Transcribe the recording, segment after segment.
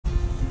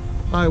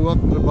Hi,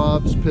 welcome to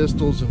Bob's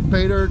Pistols and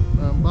Pay Dirt.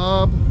 I'm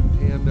Bob,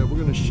 and we're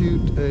going to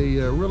shoot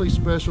a really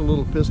special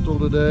little pistol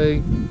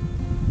today.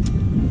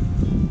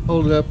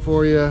 Hold it up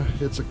for you.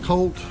 It's a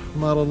COLT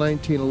model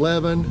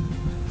 1911.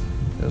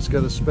 And it's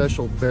got a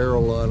special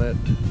barrel on it,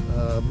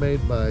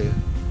 made by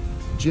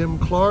Jim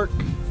Clark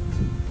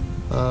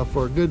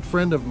for a good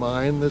friend of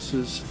mine. This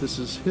is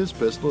his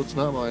pistol. It's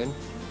not mine.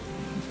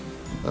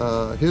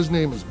 His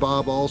name is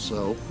Bob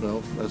also.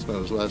 No, that's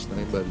not his last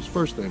name, but his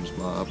first name is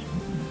Bob.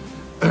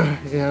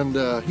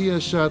 And he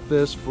has shot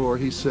this for,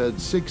 he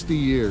said, 60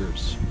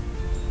 years.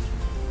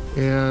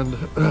 And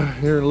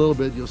here in a little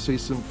bit you'll see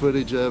some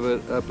footage of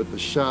it up at the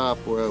shop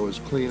where I was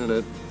cleaning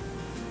it.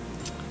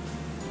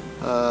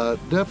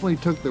 Definitely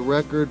took the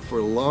record for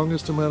the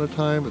longest amount of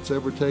time it's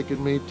ever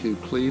taken me to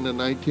clean a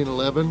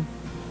 1911.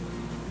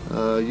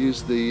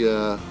 Used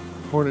the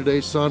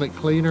Hornady Sonic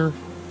cleaner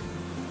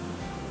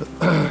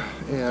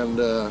and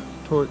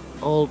tore it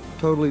all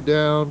totally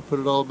down, put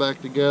it all back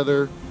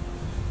together.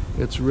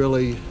 It's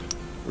really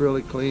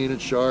clean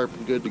and sharp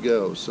and good to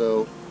go.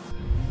 So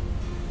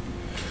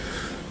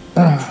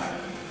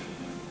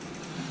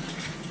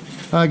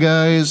hi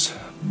guys,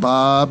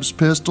 Bob's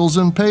Pistols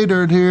and Pay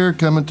Dirt here,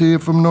 coming to you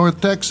from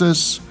North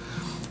Texas.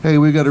 Hey,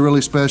 we got a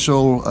really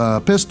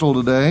special pistol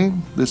today.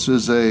 This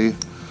is a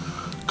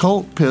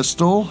COLT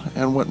pistol,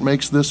 and what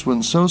makes this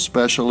one so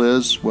special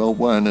is, well,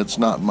 one, it's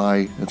not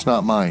mine.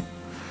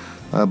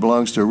 It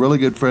belongs to a really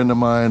good friend of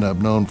mine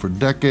I've known for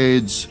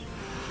decades.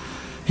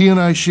 He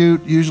and I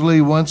shoot usually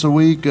once a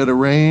week at a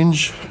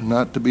range,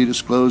 not to be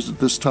disclosed at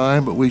this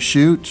time, but we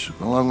shoot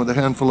along with a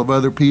handful of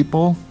other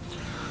people.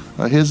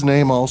 His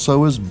name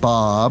also is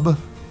Bob,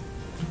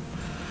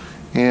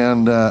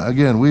 and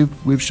again,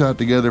 we've shot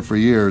together for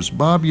years.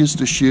 Bob used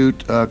to shoot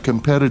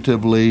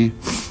competitively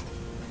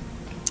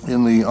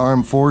in the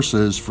armed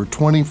forces for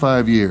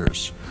 25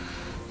 years.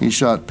 He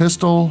shot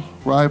pistol,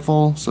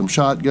 rifle, some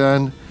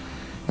shotgun,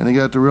 and he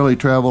got to really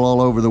travel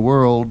all over the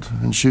world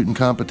and shoot in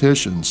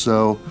competitions.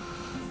 So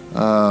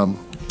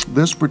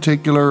this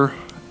particular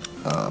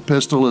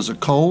pistol is a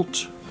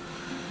COLT,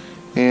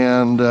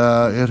 and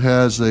it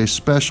has a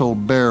special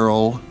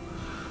barrel.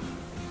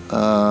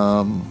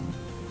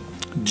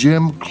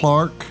 Jim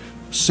Clark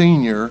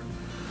Sr.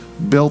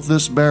 built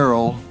this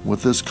barrel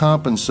with this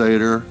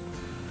compensator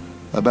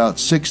about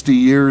 60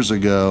 years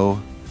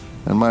ago,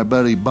 and my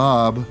buddy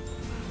Bob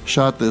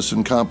shot this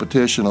in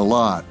competition a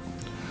lot.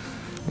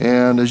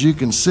 And as you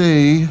can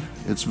see,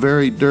 it's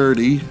very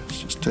dirty.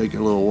 Let's just take a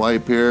little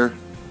wipe here.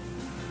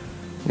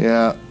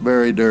 Yeah,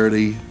 very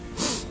dirty.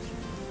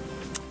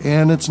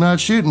 And it's not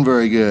shooting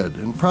very good.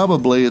 And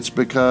probably it's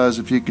because,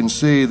 if you can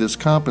see, this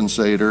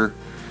compensator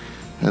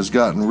has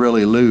gotten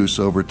really loose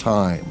over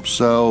time.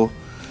 So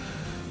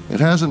it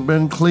hasn't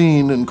been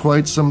cleaned in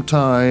quite some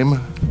time.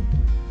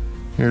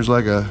 Here's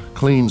like a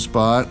clean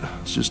spot.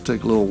 Let's just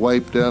take a little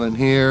wipe down in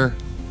here.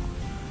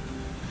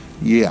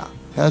 Yeah,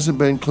 hasn't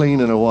been clean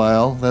in a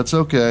while. That's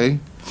okay.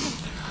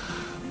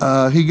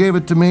 He gave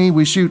it to me.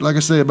 We shoot, like I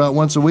say, about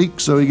once a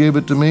week, so he gave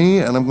it to me,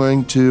 and I'm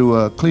going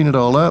to clean it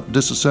all up,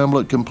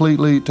 disassemble it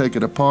completely, take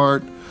it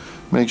apart,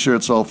 make sure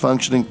it's all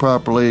functioning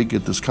properly,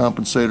 get this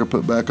compensator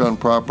put back on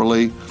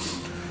properly,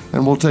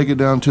 and we'll take it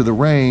down to the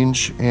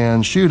range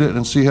and shoot it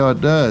and see how it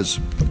does.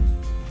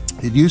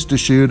 It used to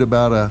shoot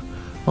about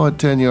at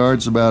 10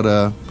 yards, about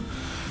a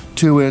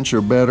 2-inch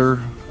or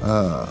better,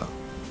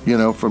 you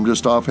know, from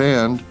just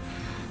offhand,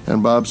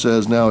 and Bob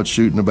says now it's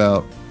shooting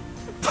about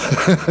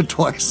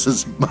twice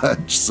as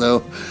much.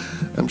 So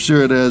I'm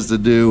sure it has to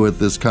do with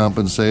this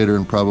compensator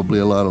and probably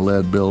a lot of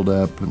lead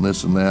buildup and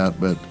this and that,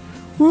 but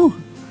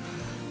whew,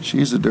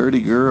 she's a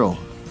dirty girl.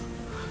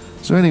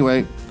 So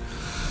anyway,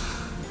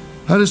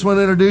 I just want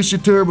to introduce you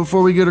to her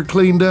before we get her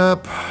cleaned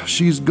up.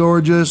 She's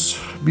gorgeous,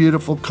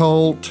 beautiful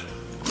COLT.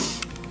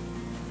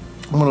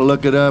 I'm going to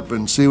look it up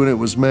and see when it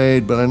was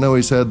made, but I know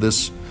he's had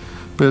this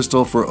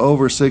pistol for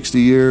over 60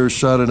 years,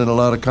 shot it in a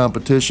lot of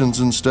competitions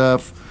and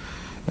stuff.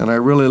 And I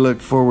really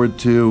look forward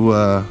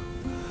to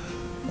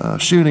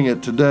shooting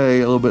it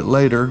today, a little bit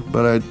later,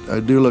 but I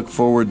do look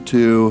forward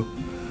to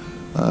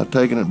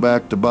taking it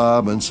back to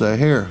Bob and say,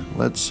 here,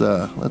 let's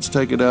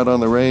take it out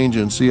on the range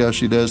and see how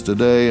she does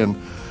today. And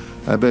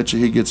I bet you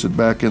he gets it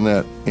back in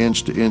that 1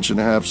 to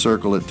 1.5 inch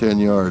circle at 10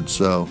 yards.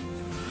 So,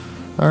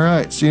 all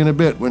right, see you in a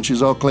bit when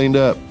she's all cleaned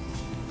up.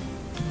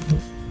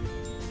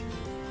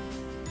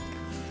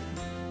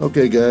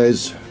 Okay,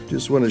 guys,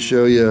 just want to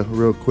show you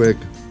real quick,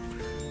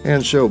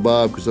 and show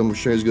Bob, because I'm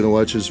sure he's going to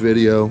watch this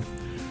video.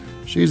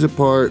 She's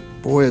apart.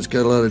 Boy, it's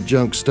got a lot of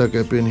junk stuck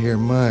up in here.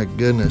 My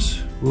goodness.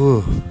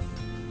 Whoa.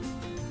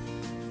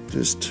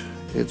 Just,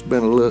 it's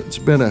been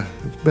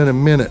a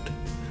minute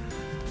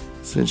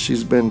since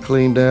she's been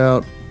cleaned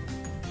out.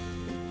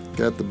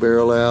 Got the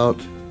barrel out.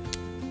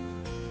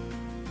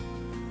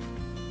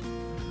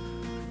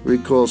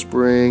 Recoil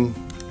spring.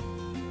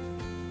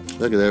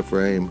 Look at that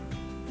frame.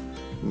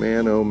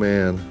 Man, oh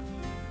man.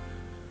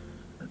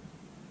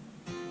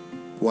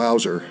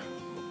 Wowzer.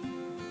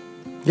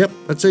 Yep,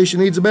 I'd say she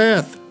needs a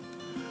bath.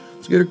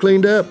 Let's get her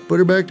cleaned up, put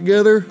her back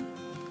together,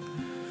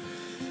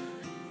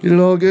 Get it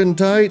all good and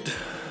tight.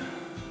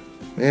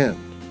 Man,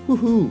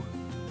 woohoo.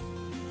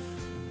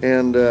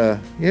 And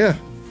yeah,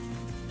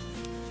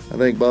 I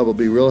think Bob will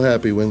be real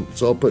happy when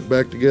it's all put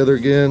back together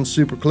again,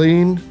 super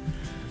clean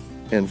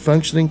and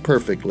functioning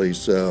perfectly.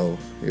 So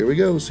here we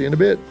go, see you in a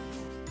bit.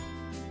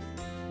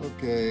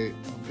 Okay,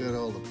 I've got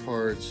all the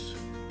parts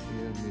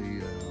in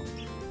the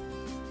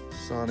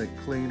sonic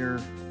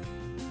cleaner.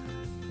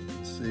 You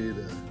can see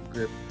the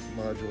grip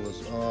module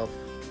is off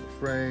the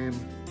frame,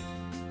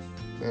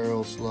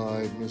 barrel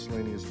slide,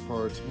 miscellaneous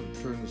parts. I'm going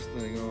to turn this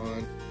thing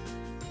on.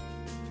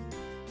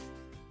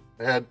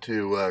 I had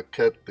to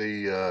cut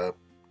the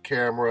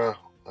camera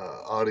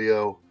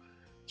audio.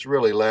 It's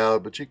really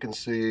loud, but you can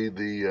see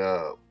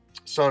the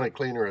sonic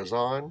cleaner is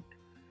on,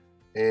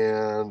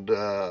 and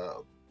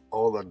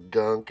all the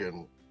gunk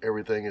and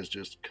everything is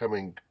just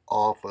coming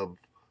off of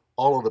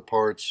all of the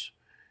parts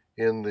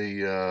in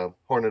the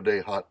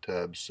Hornady hot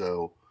tub.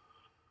 So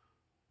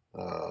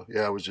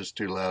yeah, it was just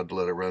too loud to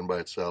let it run by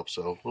itself,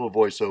 so a little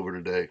voiceover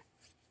today.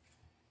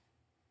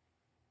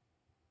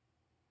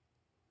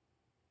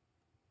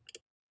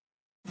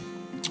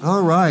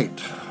 All right,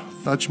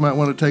 thought you might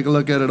want to take a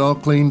look at it all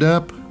cleaned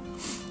up.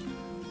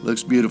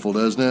 Looks beautiful,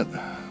 doesn't it?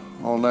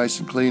 All nice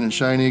and clean and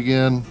shiny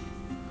again.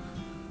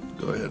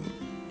 Go ahead and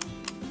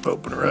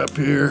open her up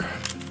here.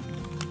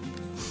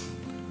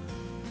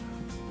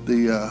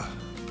 The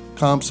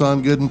comp's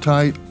on good and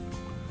tight.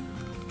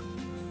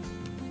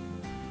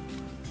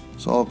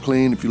 It's all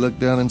clean. If you look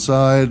down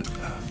inside,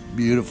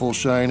 beautiful,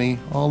 shiny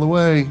all the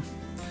way.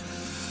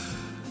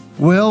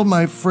 Well,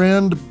 my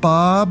friend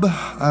Bob,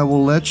 I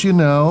will let you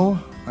know,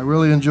 I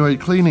really enjoyed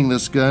cleaning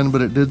this gun,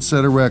 but it did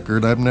set a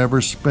record. I've never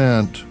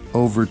spent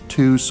over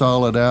 2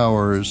 solid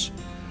hours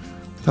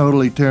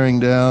totally tearing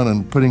down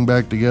and putting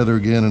back together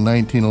again in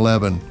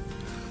 1911.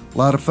 A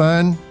lot of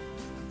fun,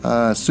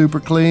 super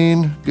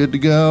clean, good to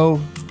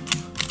go.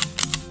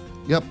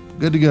 Yep,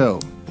 good to go.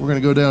 We're gonna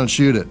go down and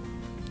shoot it.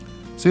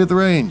 See you at the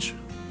range.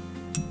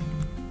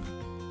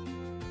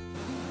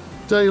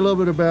 Tell you a little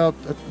bit about,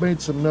 I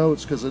made some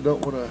notes because I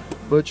don't want to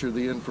butcher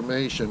the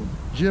information.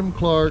 Jim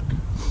Clark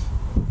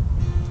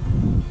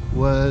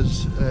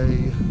was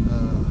a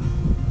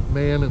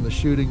man in the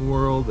shooting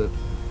world that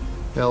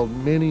held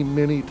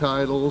many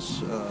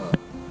titles,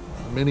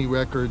 many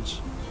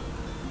records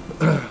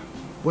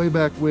way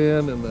back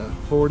when in the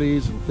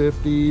 40s and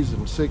 50s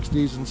and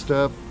 60s and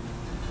stuff.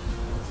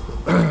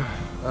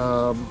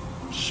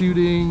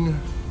 Shooting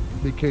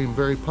became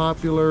very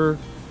popular.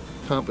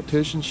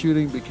 Competition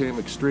shooting became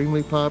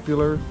extremely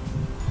popular.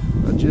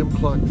 Jim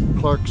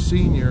Clark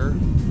Sr.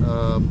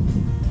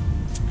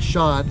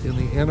 Shot in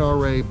the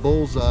NRA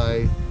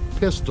Bullseye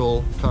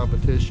pistol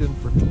competition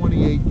for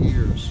 28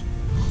 years.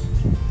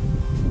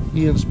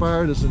 He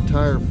inspired his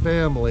entire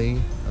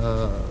family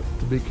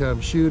to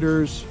become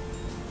shooters,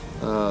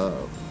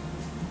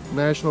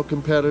 national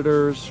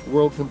competitors,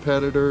 world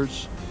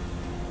competitors,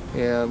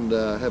 and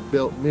have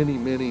built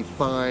many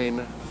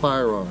fine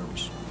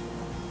firearms.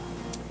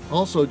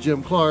 Also,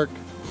 Jim Clark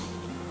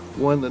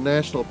won the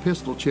National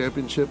Pistol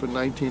Championship in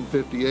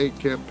 1958,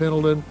 Camp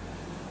Pendleton.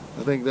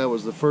 I think that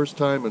was the first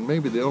time and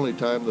maybe the only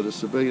time that a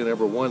civilian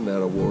ever won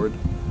that award.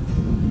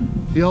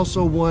 He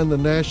also won the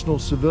national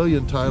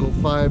civilian title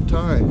 5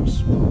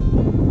 times.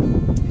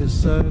 His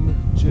son,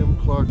 Jim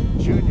Clark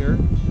Jr.,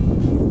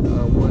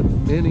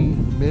 won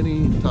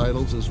many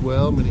titles as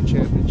well, many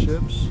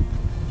championships.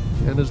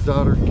 And his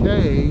daughter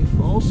Kay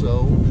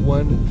also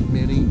won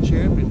many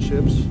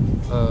championships,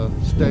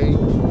 state,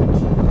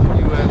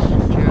 U.S.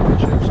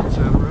 championships,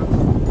 etc.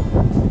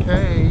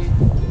 Kay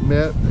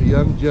met a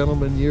young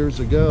gentleman years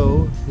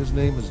ago. His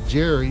name is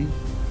Jerry,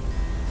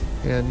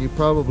 and you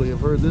probably have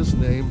heard this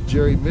name,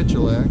 Jerry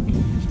Michalak.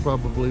 He's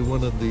probably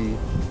one of the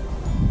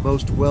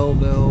most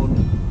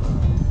well-known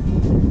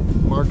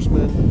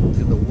marksmen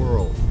in the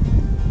world.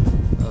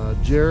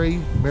 Jerry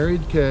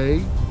married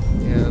Kay,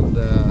 and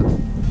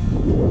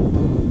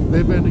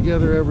they've been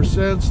together ever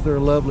since. They're a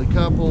lovely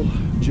couple.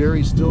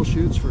 Jerry still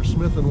shoots for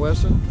Smith &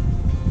 Wesson.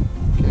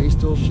 Kay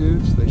still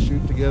shoots. They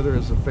shoot together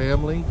as a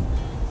family.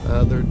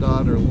 Their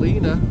daughter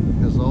Lena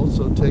has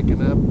also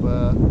taken up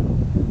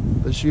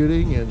the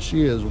shooting, and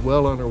she is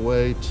well on her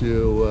way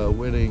to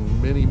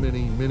winning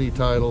many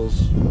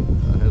titles.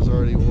 Has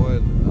already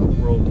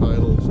won world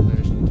titles,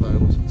 national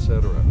titles,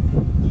 etc.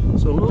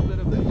 So a little bit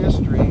of the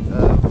history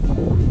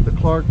of the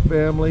Clark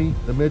family,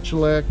 the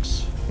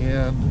Michalaks,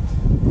 and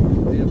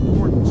the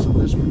importance of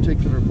this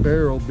particular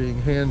barrel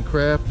being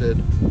handcrafted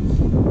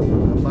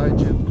by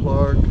Jim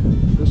Clark.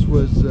 This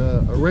was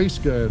a race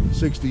gun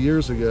 60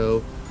 years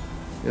ago,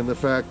 in the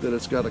fact that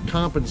it's got a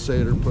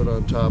compensator put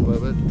on top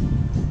of it.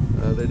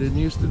 They didn't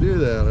used to do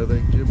that. I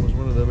think Jim was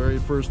one of the very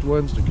first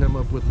ones to come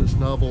up with this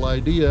novel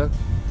idea,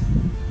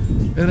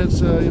 and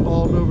it's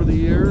evolved over the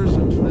years,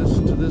 and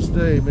to this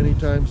day many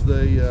times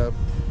they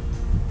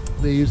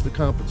use the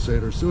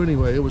compensator. So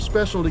anyway, it was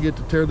special to get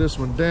to tear this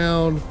one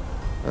down,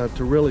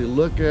 to really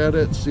look at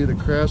it, see the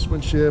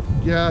craftsmanship.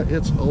 Yeah,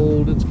 it's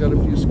old, it's got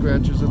a few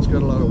scratches, it's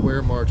got a lot of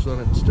wear marks on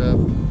it and stuff,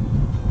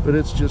 But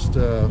it's just,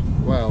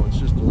 wow, it's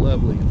just a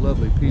lovely,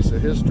 lovely piece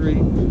of history.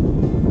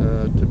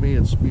 To me,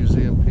 it's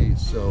museum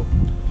piece. So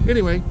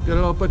anyway, got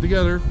it all put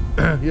together.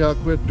 Yeah, I'll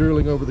quit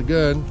drooling over the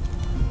gun.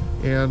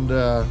 And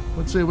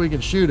let's see if we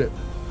can shoot it.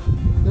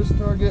 This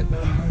target,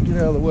 get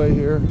out of the way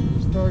here.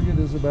 This target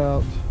is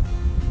about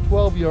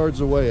 12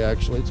 yards away,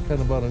 actually. It's kind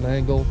of on an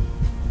angle,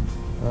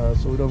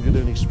 so we don't get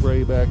any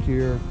spray back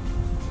here.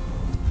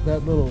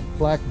 That little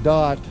black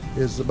dot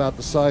is about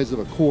the size of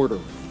a quarter.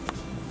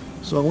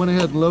 So I went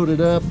ahead and loaded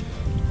up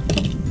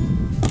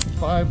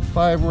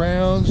five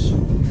rounds,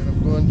 and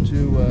I'm going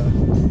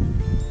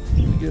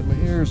to get my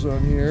ears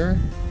on here.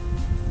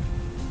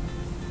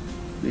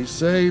 Be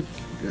safe,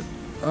 get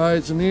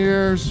eyes and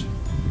ears.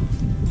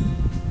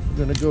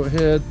 I'm gonna go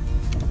ahead,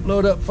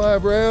 load up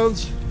 5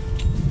 rounds,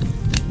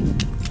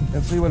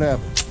 and see what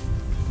happens.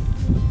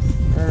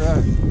 All right,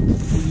 I'm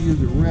gonna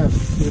use a rest,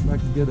 see if I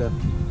can get a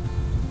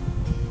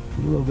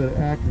little bit of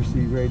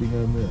accuracy rating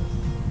on this.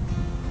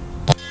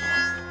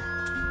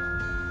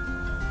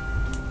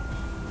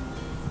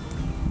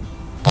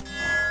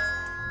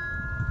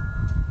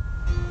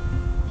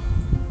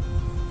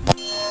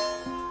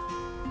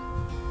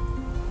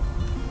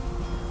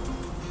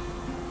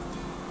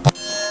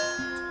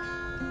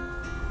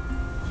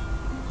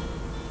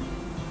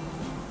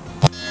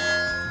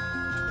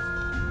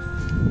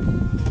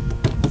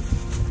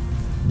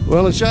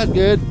 Well, it shot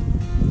good.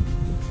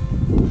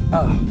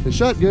 It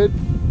shot good.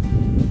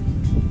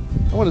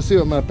 I want to see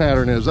what my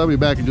pattern is. I'll be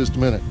back in just a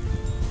minute.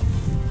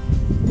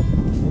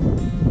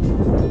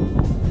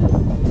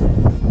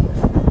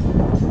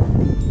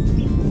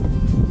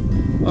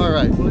 All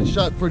right, well, it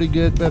shot pretty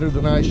good, better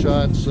than I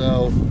shot,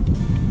 so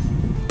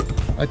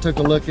I took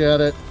a look at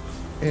it,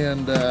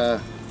 and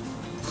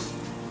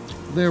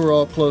they were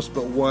all close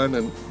but one,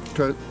 and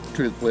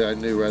truthfully, I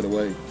knew right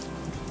away.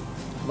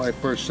 My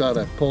first shot,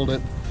 I pulled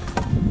it.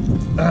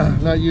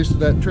 Not used to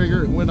that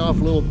trigger. It went off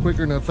a little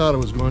quicker than I thought it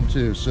was going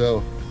to,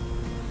 so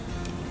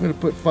I'm going to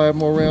put 5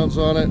 more rounds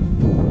on it.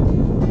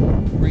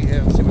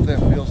 Freehand, see what that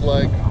feels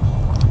like.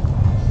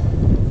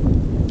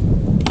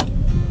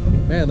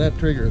 Man, that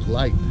trigger is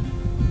light.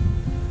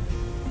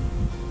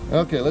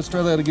 Okay, let's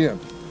try that again.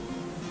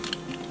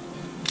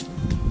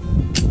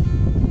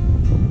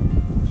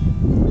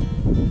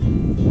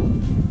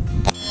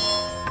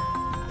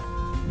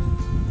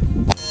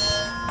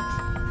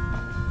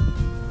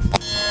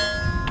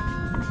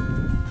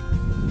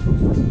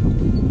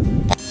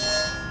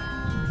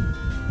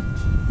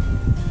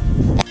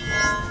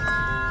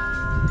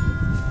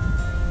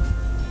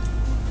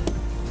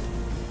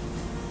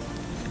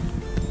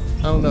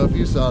 I don't know if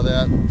you saw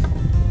that.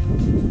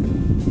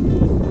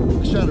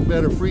 I shot a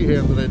better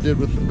freehand than I did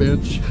with the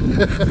bench.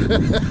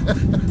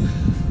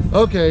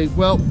 Okay,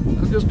 well,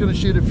 I'm just going to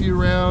shoot a few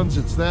rounds.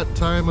 It's that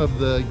time of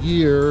the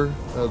year,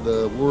 of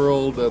the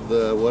world, of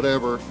the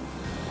whatever.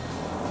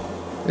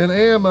 And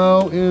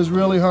ammo is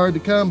really hard to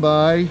come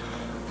by.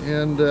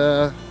 And,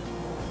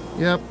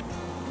 yep.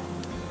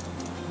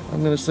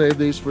 I'm going to save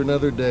these for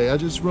another day. I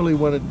just really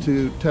wanted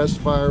to test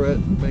fire it,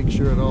 make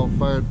sure it all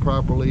fired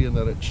properly and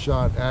that it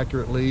shot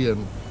accurately,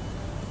 and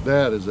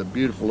that is a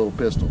beautiful little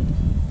pistol.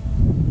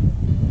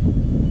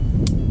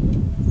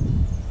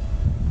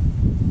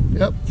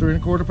 Yep, 3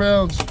 1/4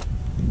 pounds.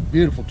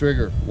 Beautiful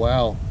trigger.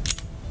 Wow.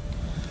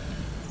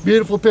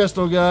 Beautiful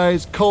pistol,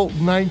 guys. Colt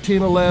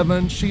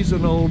 1911. She's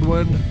an old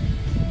one.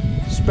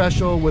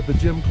 Special with the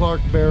Jim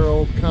Clark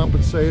barrel,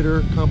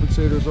 compensator.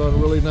 Compensator's on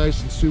really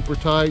nice and super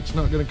tight. It's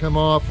not going to come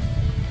off.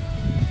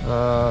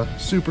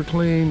 Super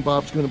clean.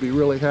 Bob's going to be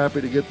really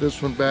happy to get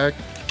this one back.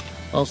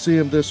 I'll see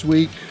him this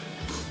week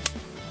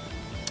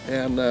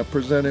and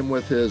present him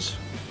with his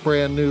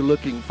brand new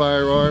looking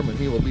firearm, and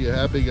he will be a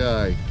happy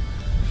guy.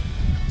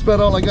 That's about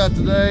all I got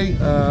today.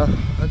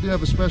 I do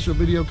have a special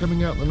video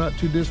coming out in the not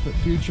too distant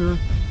future.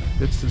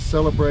 It's to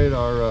celebrate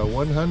our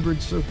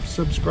 100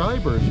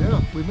 subscribers.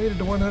 Yeah, we made it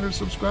to 100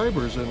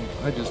 subscribers, and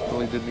I just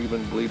really didn't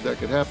even believe that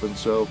could happen.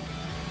 So,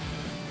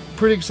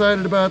 pretty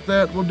excited about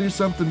that. We'll do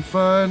something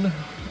fun,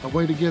 a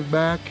way to give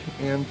back,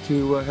 and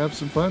to have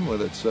some fun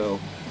with it. So,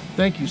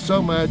 thank you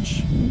so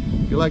much.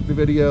 If you like the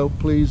video,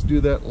 please do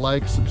that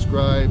like,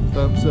 subscribe,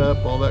 thumbs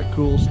up, all that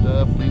cool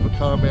stuff. Leave a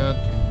comment.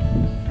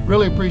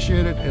 Really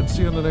appreciate it, and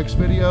see you in the next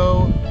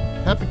video.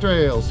 Happy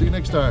trails. See you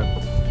next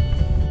time.